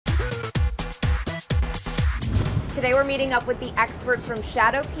Today we're meeting up with the experts from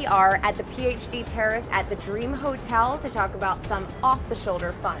Shadow PR at the PhD Terrace at the Dream Hotel to talk about some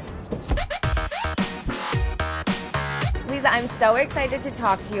off-the-shoulder fun. Liza, I'm so excited to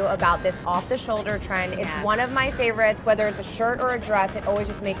talk to you about this off-the-shoulder trend. It's one of my favorites. Whether it's a shirt or a dress, it always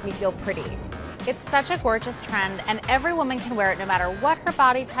just makes me feel pretty. It's such a gorgeous trend, and every woman can wear it no matter what her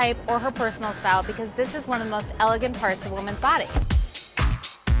body type or her personal style, because this is one of the most elegant parts of a woman's body.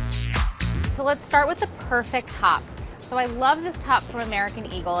 So let's start with the perfect top. So I love this top from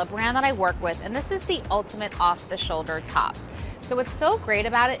American Eagle, a brand that I work with, and this is the ultimate off-the-shoulder top. So what's so great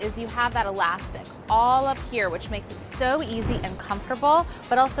about it is you have that elastic all up here, which makes it so easy and comfortable,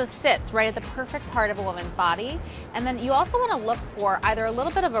 but also sits right at the perfect part of a woman's body. And then you also want to look for either a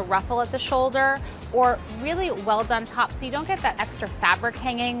little bit of a ruffle at the shoulder or really well done top, so you don't get that extra fabric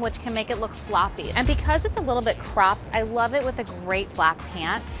hanging, which can make it look sloppy. And because it's a little bit cropped, I love it with a great black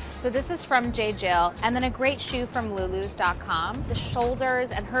pant. So this is from J.Jill, and then a great shoe from Lulus.com. The shoulders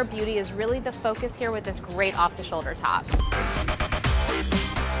and her beauty is really the focus here with this great off-the-shoulder top.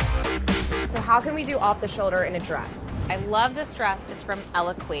 So how can we do off-the-shoulder in a dress? I love this dress. It's from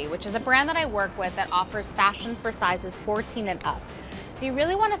Eloquii, which is a brand that I work with that offers fashion for sizes 14 and up. So you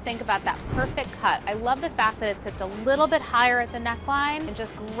really want to think about that perfect cut. I love the fact that it sits a little bit higher at the neckline and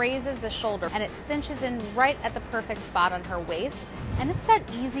just grazes the shoulder, and it cinches in right at the perfect spot on her waist. And it's that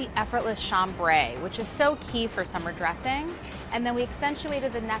easy, effortless chambray, which is so key for summer dressing. And then we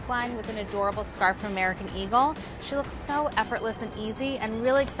accentuated the neckline with an adorable scarf from American Eagle. She looks so effortless and easy and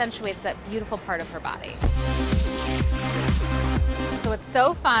really accentuates that beautiful part of her body. So what's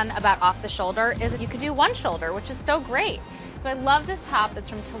so fun about off the shoulder is that you could do one shoulder, which is so great. So I love this top that's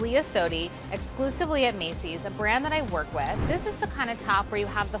from Liza Suloti, exclusively at Macy's, a brand that I work with. This is the kind of top where you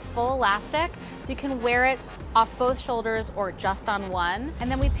have the full elastic, so you can wear it off both shoulders or just on one.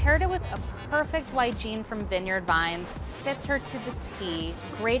 And then we paired it with a perfect white jean from Vineyard Vines. Fits her to the T.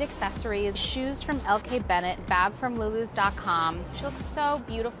 Great accessories, shoes from LK Bennett, bag from Lulus.com. She looks so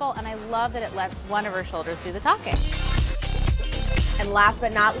beautiful, and I love that it lets one of her shoulders do the talking. And last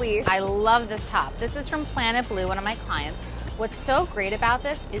but not least, I love this top. This is from Planet Blue, one of my clients. What's so great about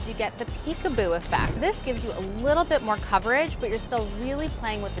this is you get the peekaboo effect. This gives you a little bit more coverage, but you're still really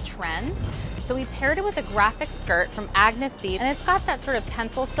playing with the trend. So we paired it with a graphic skirt from Agnes B, and it's got that sort of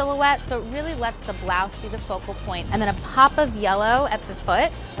pencil silhouette, so it really lets the blouse be the focal point. And then a pop of yellow at the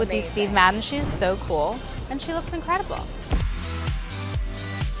foot with these Steve Madden shoes, so cool. And she looks incredible.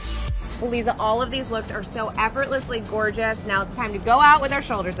 Well, Liza, all of these looks are so effortlessly gorgeous. Now it's time to go out with our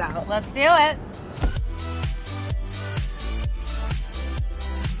shoulders out. Let's do it.